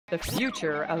The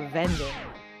future of vending.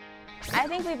 I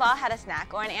think we've all had a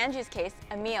snack, or in Andrew's case,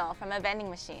 a meal from a vending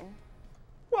machine.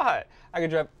 What? I could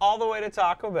drive all the way to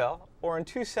Taco Bell, or in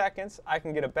 2 seconds, I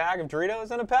can get a bag of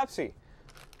Doritos and a Pepsi.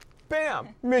 Bam!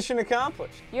 Mission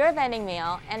accomplished. Your vending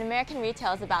meal and American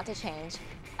retail is about to change.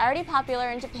 Already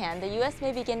popular in Japan, the U.S.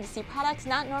 may begin to see products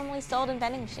not normally sold in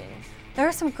vending machines. There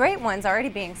are some great ones already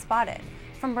being spotted.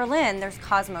 From Berlin, there's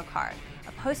CosmoCard,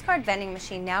 a postcard vending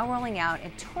machine now rolling out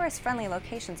in tourist-friendly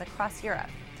locations across Europe.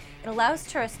 It allows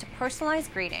tourists to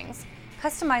personalize greetings,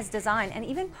 customize design, and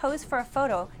even pose for a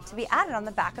photo to be added on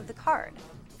the back of the card.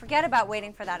 Forget about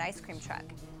waiting for that ice cream truck.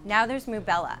 Now there's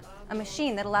Mubella, a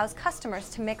machine that allows customers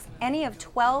to mix any of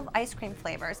 12 ice cream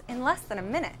flavors in less than a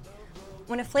minute.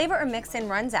 When a flavor or mix-in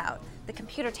runs out, the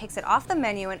computer takes it off the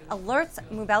menu and alerts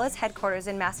Mubella's headquarters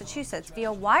in Massachusetts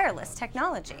via wireless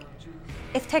technology.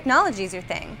 If technology is your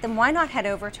thing, then why not head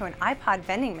over to an iPod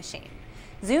vending machine?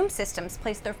 Zoom Systems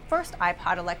placed their first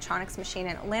iPod electronics machine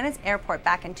in Atlanta's airport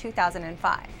back in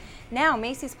 2005. Now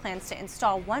Macy's plans to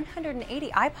install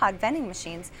 180 iPod vending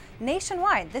machines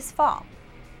nationwide this fall.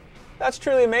 That's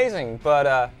truly amazing,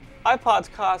 but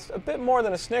iPods cost a bit more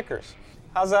than a Snickers.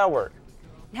 How's that work?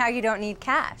 Now you don't need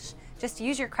cash. Just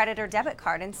use your credit or debit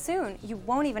card and soon you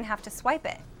won't even have to swipe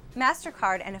it.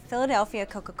 MasterCard and a Philadelphia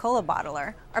Coca-Cola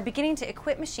bottler are beginning to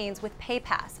equip machines with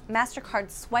PayPass,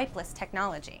 MasterCard's swipeless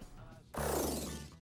technology.